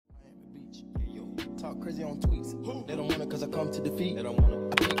Talk crazy on tweets. They don't want it cause I come to defeat. They don't want it.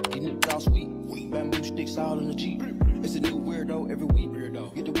 I pick these niggas all sweet. Bamboo sticks all in the Jeep. It's a new weirdo every week.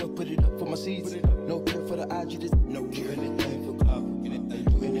 Get the whip, put it up for my seeds. No care for the IG, just no care. Do anything for clout. They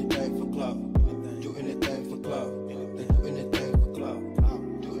do anything for clout. Do anything for clout. They do anything for clout.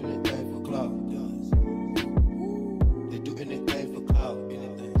 Do anything for clout. They do anything for clout. Do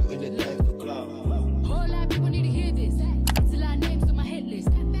anything for clout. Whole lot of people need to hear this. It's a lot of names on my hit list.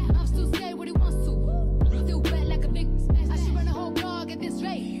 I'm still say what he wants to. Still wet like a big. I should run a whole blog at this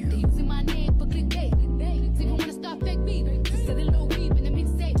rate. They using my name for clickbait. They don't wanna start fake beef. Just said a little weep in the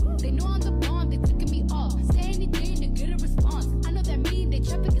mixtape. They know I'm the bomb. They took me off. Say anything to get a response. I know that mean they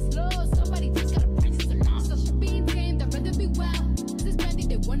traffic is slow. Somebody just gotta practice along. So she being tame. They'd rather be wild. This is brandy.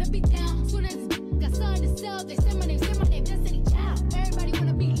 They wanna be down. Soon as got something to sell, they say my name. Destiny Child. Everybody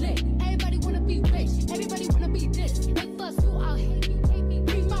wanna be lit. Everybody wanna be rich. Everybody wanna be this. They fuss you out. Hate me.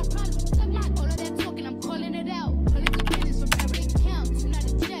 Bring my problems. Suck my all of that talking. I'm calling it out. Calling the business from private accounts. You're not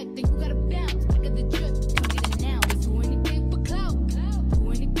a check, then you gotta bounce. Look at the drip. You get it now. They do anything for clout.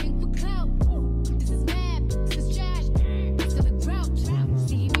 Do anything for clout. This is mad. This is trash. This is a grouch.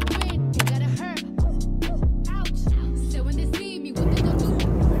 See me win. They gotta hurt. Ouch. So when they see me, what they gonna do?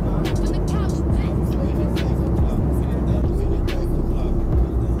 On the couch.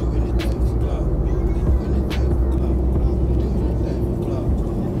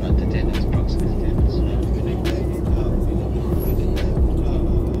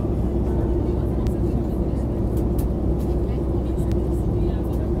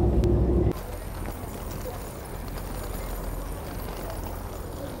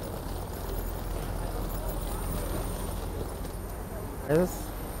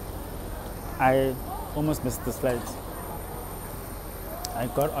 I almost missed this flight. I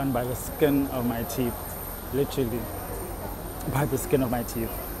got on by the skin of my teeth, literally by the skin of my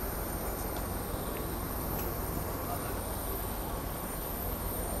teeth.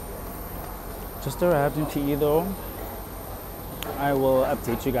 Just arrived in PE though. I will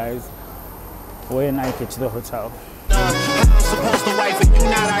update you guys when I get to the hotel. Supposed to wife and you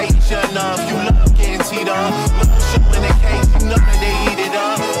not Aisha enough. You love getting teed up. Love showing the cake, you know that they eat it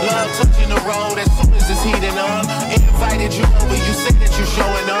up. Love touching the road as soon as it's heating up. Invited you over, you say that you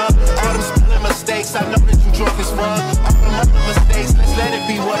showing up. All them spelling mistakes, I know that you drunk as fuck. All them other mistakes, let's let it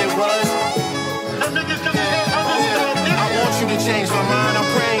be what it was. I want you to change my mind, I'm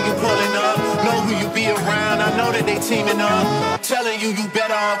praying you pulling up. Know who you be around, I know that they teaming up. Telling you you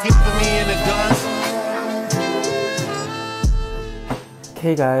better off giving me in the guns.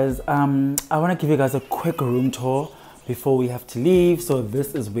 Okay guys, I want to give you guys a quick room tour before we have to leave. So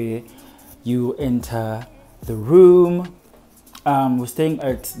this is where you enter the room. We're staying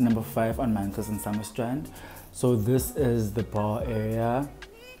at number 5 on Manchas in Summer Strand. So this is the bar area.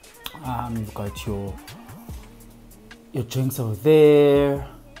 You've got your drinks over there.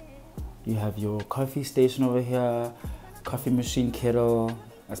 You have your coffee station over here, coffee machine, kettle.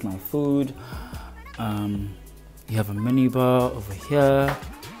 That's my food. You have a mini bar over here.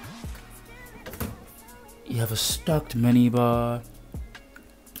 You have a stocked mini bar.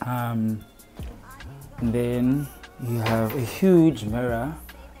 And then you have a huge mirror.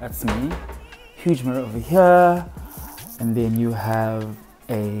 That's me. Huge mirror over here. And then you have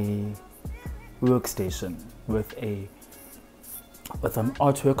a workstation with some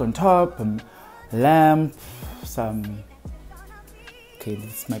artwork on top, a lamp, okay,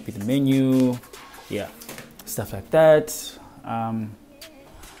 this might be the menu. Yeah. Stuff like that.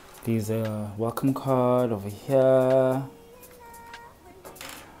 There's a welcome card over here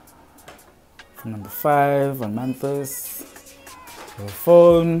for number 5 on Manthus. A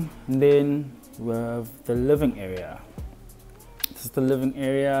phone, and then we have the living area. This is the living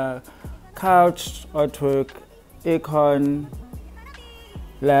area. Couch, artwork, aircon,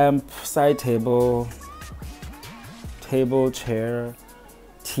 lamp, side table, chair,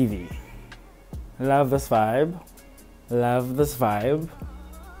 TV. Love this vibe. Love this vibe.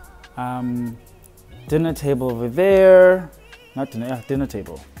 Dinner table over there. Not dinner, yeah, dinner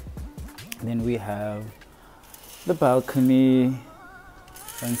table. And then we have the balcony.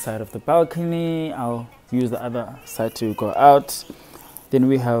 Inside of the balcony, I'll use the other side to go out. Then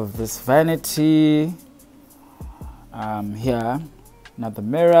we have this vanity. Here, another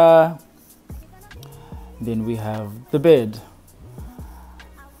mirror. Then we have the bed.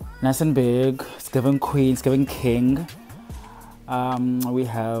 Nice and big. It's giving queen, it's giving king. We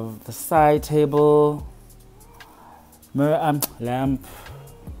have the side table, mirror, lamp,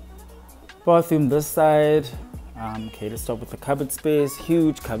 bathroom this side. Okay, let's start with the cupboard space.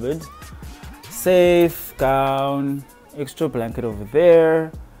 Huge cupboard. Safe, gown, extra blanket over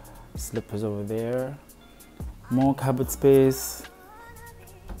there. Slippers over there. More cupboard space.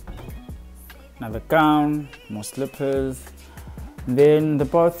 Another gown, more slippers. Then the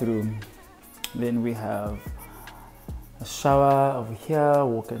bathroom. Then we have a shower over here,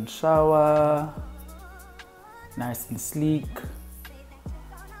 walk-in shower. Nice and sleek.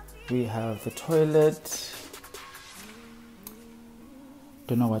 We have the toilet.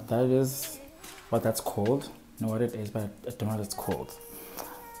 Don't know what that is, what that's called. Know what it is, but I don't know what it's called.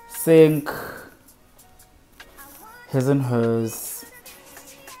 Sink. His and hers.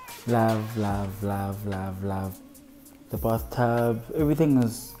 Love, love, love, love, love. The bathtub. Everything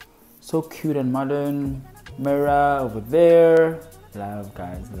is so cute and modern. Mirror over there. Love,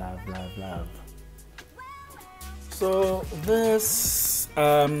 guys. Love, love, love. So this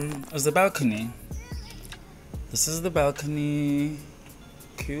is the balcony. This is the balcony.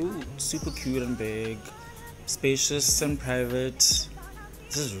 Cute, super cute and big, spacious and private.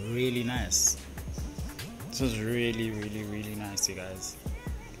 This is really nice. This is really, really, really nice, you guys.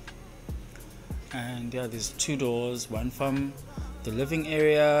 And yeah, there's two doors, one from the living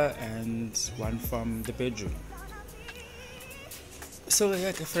area and one from the bedroom. So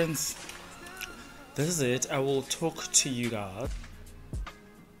yeah, friends, this is it. I will talk to you guys.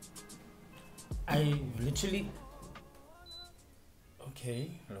 I literally...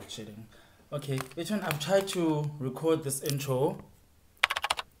 Okay, load shedding. Okay, each one I've tried to record this intro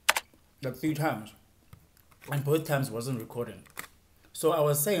like 3 times, and both times wasn't recording. So I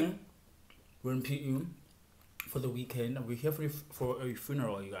was saying we're in PU for the weekend, and we're here for a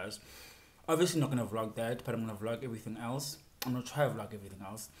funeral, you guys. Obviously not gonna vlog that, but I'm gonna vlog everything else. I'm gonna try to vlog everything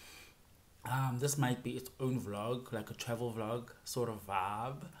else. This might be its own vlog, like a travel vlog sort of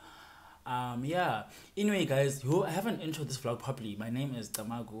vibe. Yeah, anyway guys, I haven't introed this vlog properly. My name is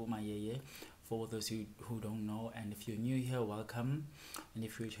Tamago Mayeye, for those who don't know, and if you're new here, welcome. And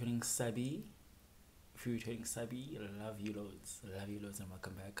if you're returning subby, I love you loads, and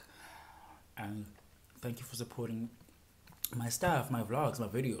welcome back. And thank you for supporting my stuff, my vlogs, my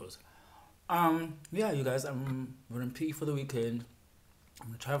videos. Yeah, you guys, we're in PE for the weekend. I'm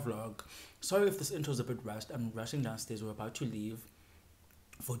gonna try vlog. Sorry if this intro is a bit rushed. I'm rushing downstairs. We're about to leave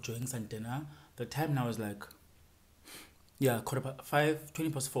for drinks and dinner. The time now is like, yeah, 20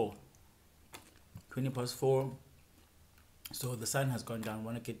 past 4. So the sun has gone down. I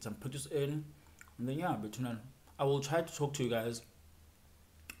want to get some pictures in, and then yeah, I will try to talk to you guys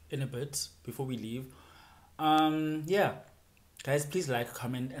in a bit before we leave. Yeah, guys, please like,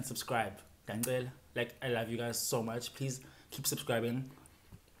 comment, and subscribe. Like, I love you guys so much. Please keep subscribing,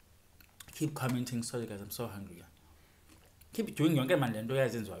 keep commenting. Sorry guys, I'm so hungry. Keep doing your man. Anyway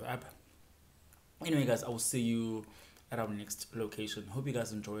guys, I will see you at our next location. Hope you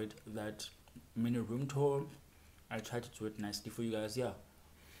guys enjoyed that mini room tour. I tried to do it nicely for you guys. Yeah,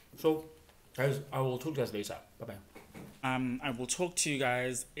 so guys, I will talk to you guys later. Bye bye. I will talk to you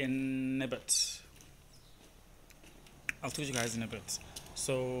guys in a bit. I'll talk to you guys in a bit.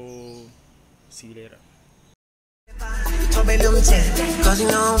 So see you later. Cause you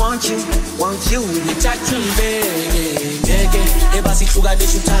know I want you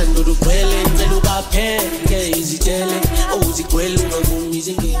ebasihlukanisa uthando lugcwele ngicela ubapheke izitele ozigcwele ungavumi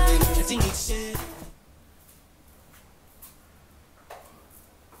izingine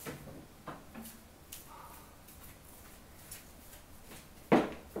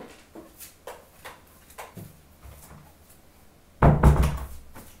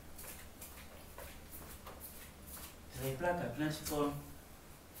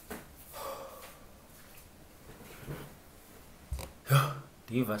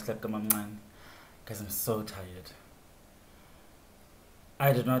Guys, I'm so tired.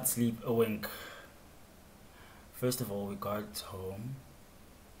 I did not sleep a wink. First of all, we got home.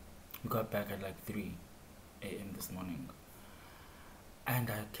 We got back at like 3 a.m. this morning. And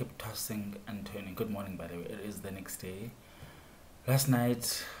I kept tossing and turning. Good morning, by the way. It is the next day. Last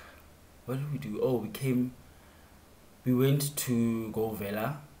night, what did we do? Oh, we went to go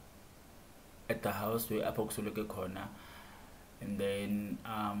Vela at the house where Apoksuleke corner. And then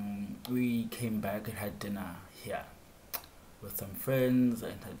we came back and had dinner here with some friends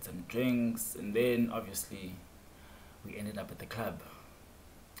and had some drinks, and then obviously we ended up at the club.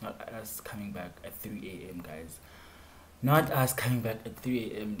 Not us coming back at 3 a.m. guys. Not us coming back at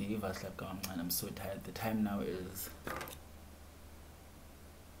 3 a.m. I'm so tired. The time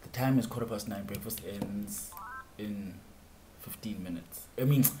is 9:15. Breakfast ends in 15 minutes.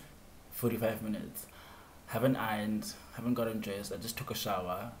 45 minutes. Haven't ironed, haven't gotten dressed. I just took a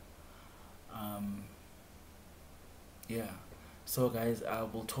shower. Yeah, so guys, I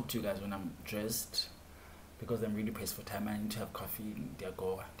will talk to you guys when I'm dressed. because I'm really pressed for time. I need to have coffee. There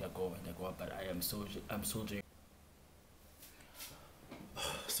go. But I'm soldiering.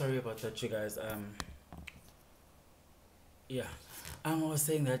 Sorry about that, you guys. Yeah. I was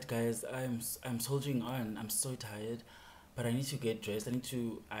saying that, guys. I'm soldiering on. I'm so tired, but I need to get dressed. I need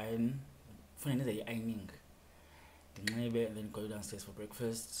to iron. For another ironing. And then go downstairs for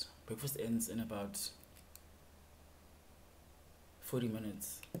breakfast. Breakfast ends in about 40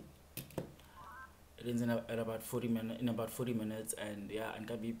 minutes. It ends in about 40 minutes, and yeah, and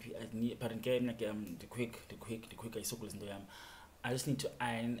I need, but again, like the quick. I just need to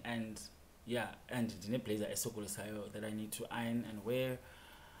iron, and yeah, and the blazer that I need to iron and wear.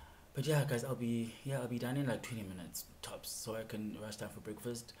 But yeah, guys, I'll be done in like 20 minutes tops, so I can rush down for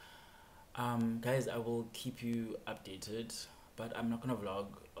breakfast. Guys, I will keep you updated, but I'm not gonna vlog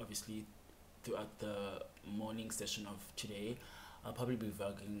obviously throughout the morning session of today. I'll probably be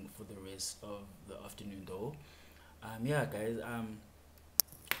vlogging for the rest of the afternoon though. Yeah, guys,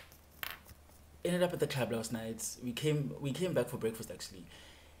 ended up at the club last night. We came back for breakfast, actually.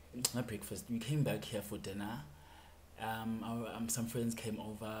 Not breakfast, we came back here for dinner. Some friends came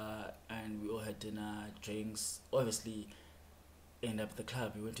over and we all had dinner, drinks. Obviously ended up at the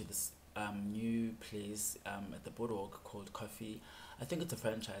club. We went to this new place at the boardwalk called Coffee. I think it's a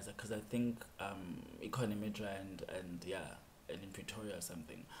franchise, because I think Economidra and yeah, and in Pretoria or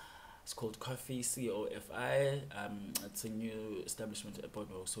something. It's called Coffee, COFI. It's a new establishment at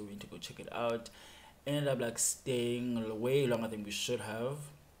boardwalk, so we went to go check it out. Ended up like staying way longer than we should have.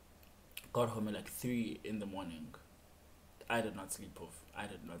 Got home at like 3 in the morning. I did not sleep off.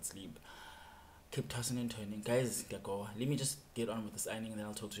 Keep tossing and turning. Guys, let me just get on with this ironing, and then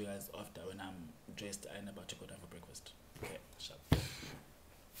I'll talk to you guys after when I'm dressed and about to go down for breakfast. Okay, sharp.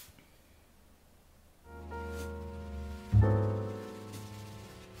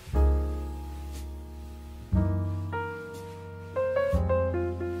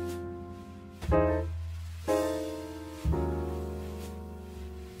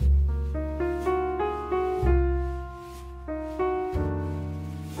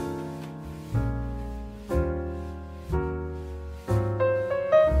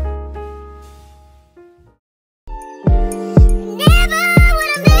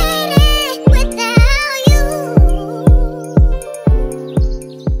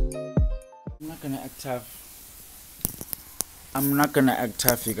 I'm not gonna act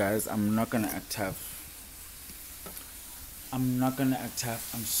tough, you guys. I'm not gonna act tough. I'm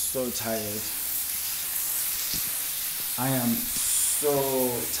so tired. I am so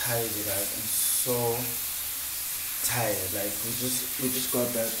tired, you guys. I'm so tired. Like we just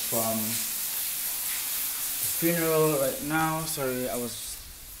got back from the funeral right now. Sorry, I was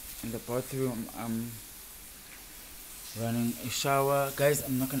in the bathroom. I'm running a shower. Guys,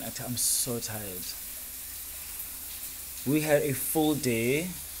 I'm not gonna act tough. I'm so tired. We had a full day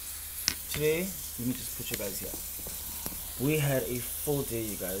today. Let me just put you guys here. We had a full day,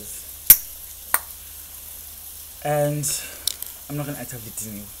 you guys. And I'm not gonna act up with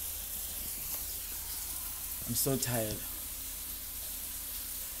you. I'm so tired.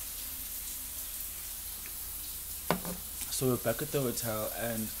 So we're back at the hotel,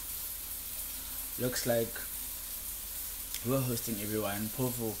 and looks like we're hosting everyone.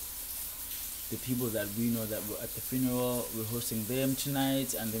 Povo, the people that we know that were at the funeral, we're hosting them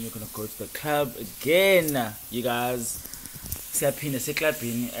tonight, and then we're gonna go to the club again, you guys. And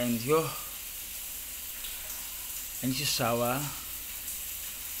yo, I need to shower,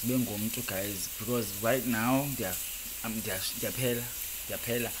 guys, because right now they're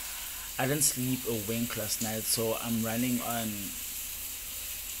I didn't sleep a wink last night, so I'm running on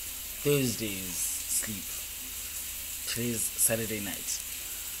Thursday's sleep. Today's Saturday night.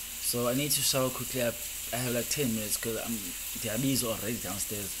 So I need to shower quickly. I have like 10 minutes because the Abby is already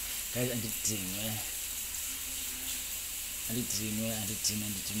downstairs. Guys, I did dinner.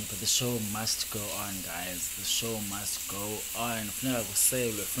 But the show must go on, guys. The show must go on.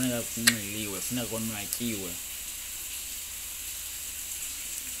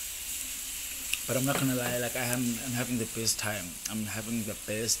 But I'm not gonna lie, like I'm having the best time. I'm having the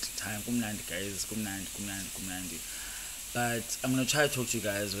best time. Kumnandi, guys. Kumnandi. But I'm gonna try to talk to you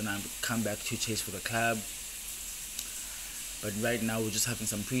guys when I come back to chase for the club. But right now we're just having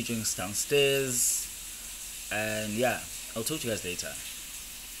some pre-drinks downstairs, and yeah, I'll talk to you guys later.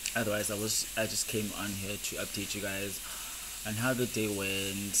 Otherwise, I just came on here to update you guys on how the day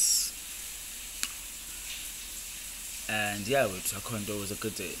went. And yeah, with Taekwondo, it was a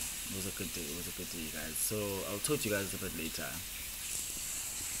good day. It was a good day, you guys. So I'll talk to you guys a bit later.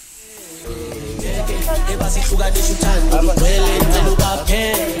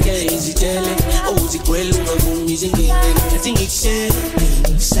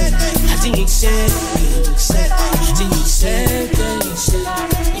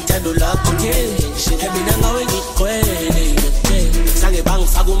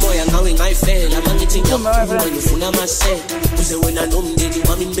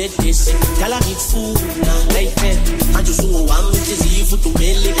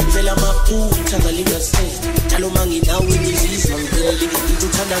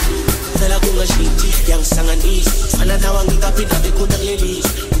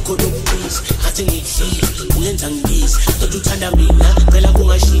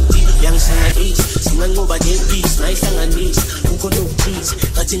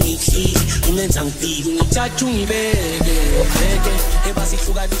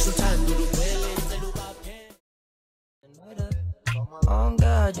 Oh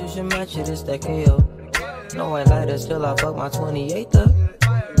God, you should match it, it's that KO. No white lighter, still I fuck my 28th up.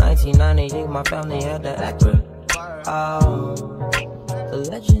 1998, my family had the actor. Oh, the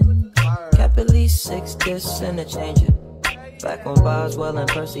legend. Kept at least 6 discs and a changer. Back on Boswell and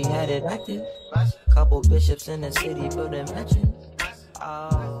Percy had it active. Couple bishops in the city building mansions.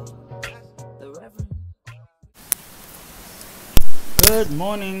 Oh, the Reverend. Good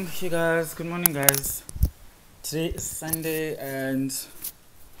morning, you guys. Good morning, guys. Today is Sunday and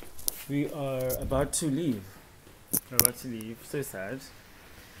we are about to leave. We're about to leave. So sad.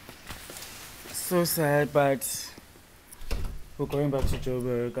 So sad, but we're going back to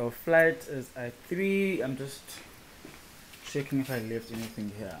Joburg. Our flight is at 3. I'm just checking if I left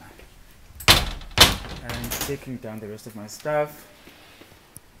anything here. And taking down the rest of my stuff.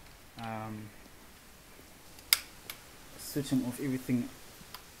 Switching off everything.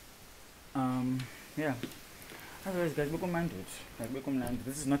 Yeah. Otherwise, guys,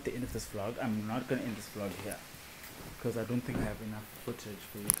 this is not the end of this vlog. I'm not gonna end this vlog here because I don't think I have enough footage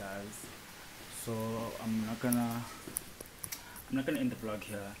for you guys. So I'm not gonna end the vlog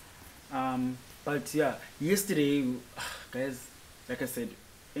here. But yeah, yesterday, guys, like I said,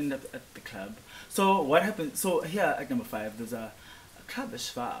 ended up at the club. So what happened? So here at number 5, there's a club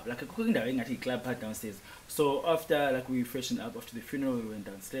schwab, like a cooking club part downstairs. So after like we freshened up after the funeral, we went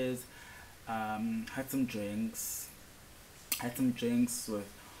downstairs. Had some drinks with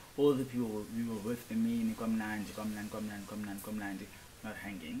all the people we were with. Not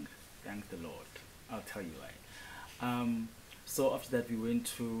hanging, thank the Lord. I'll tell you why. So after that we went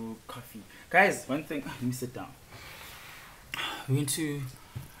to coffee. Guys, one thing, let me sit down. We went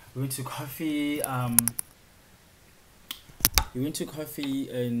to coffee. We went to coffee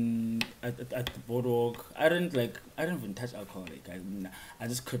at the boardwalk. I didn't even touch alcohol, guys. I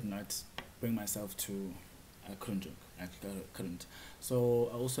just could not bring myself to. I couldn't drink. I couldn't. So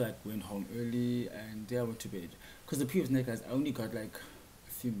I also went home early and I went to bed. Because the previous night, guys, I only got like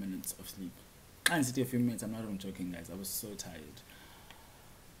a few minutes of sleep. I didn't sit a few minutes. I'm not even joking, guys. I was so tired.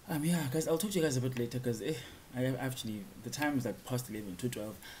 Yeah, guys, I'll talk to you guys a bit later because I actually, the time is like past 11,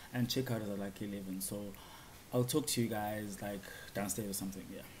 2:12, and checkout is at like 11. So I'll talk to you guys like downstairs or something.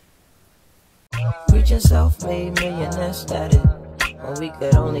 Yeah. Reaching self-made millionaire status. When we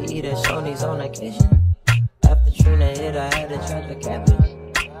could only eat at Shoney's on occasion. After Trina hit, I had to check the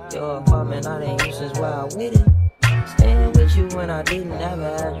campus. Your apartment, I didn't use since while I waited. Staying with you when I didn't have an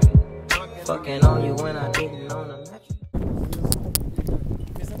address. Fucking on you when I didn't own a mattress.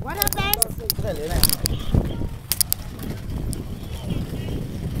 What up, guys? This weather.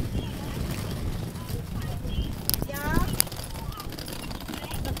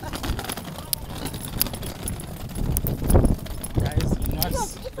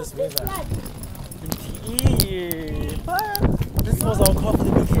 This was our call for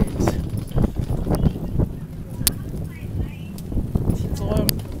the weekend. It's warm.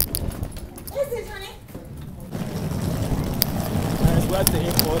 What is it, honey? Guys, we're at the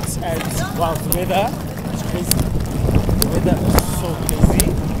airport and wow, the weather is crazy. The weather is so crazy.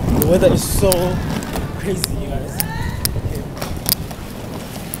 The weather is so crazy, you guys. Okay.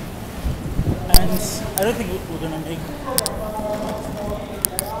 And I don't think we're gonna make.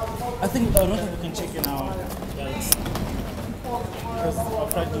 I don't think we can check in our guys because our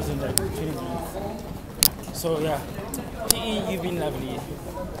flight is in like 20 minutes. So yeah, PE, you've been lovely.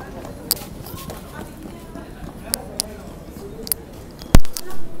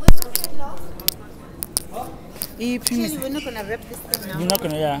 Where's the padlock? PE, Actually, we're not gonna wrap this thing now. you're not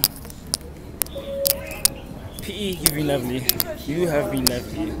gonna, yeah. PE, you've been lovely. You have been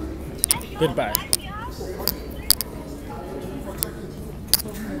lovely. Goodbye.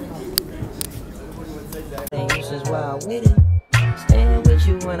 Since while I waited. Staying with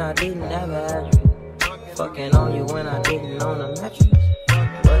you when I didn't have an address. Fucking on you when I didn't own a mattress.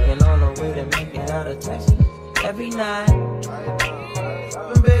 Working on a way to make it out of Texas. Every night.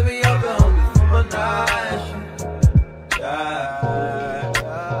 And baby, I've been hungry for my night. Yeah.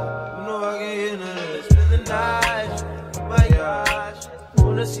 You know I can hear none of this. Spend the night. My gosh.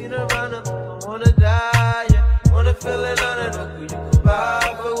 Wanna see the run up. Don't wanna die. Yeah. Wanna feel it on it. Could you come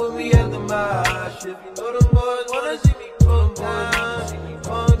by? But with me at the marsh. If you know the boys wanna see me come down. See me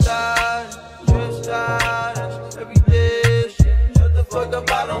come down. Stressed out. Every day. Shit. Shut the fuck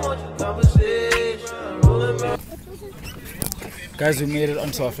up. I don't want your conversation. Rolling back. Guys, we made it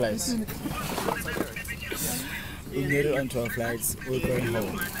onto our flights. We made it onto our flights. We're going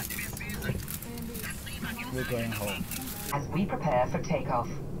home. We're going home. As we prepare for takeoff,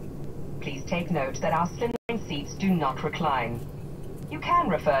 please take note that our slimline seats do not recline. You can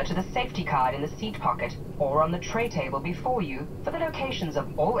refer to the safety card in the seat pocket or on the tray table before you for the locations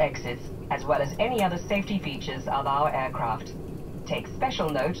of all exits, as well as any other safety features of our aircraft. Take special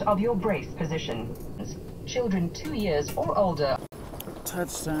note of your brace position. Children 2 years or older.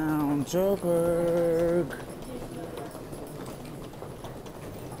 Touchdown, Joburg.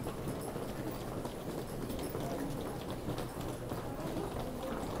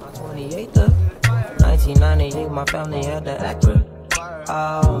 My 28th, 1998, my family had the Acura.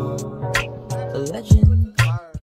 The legend.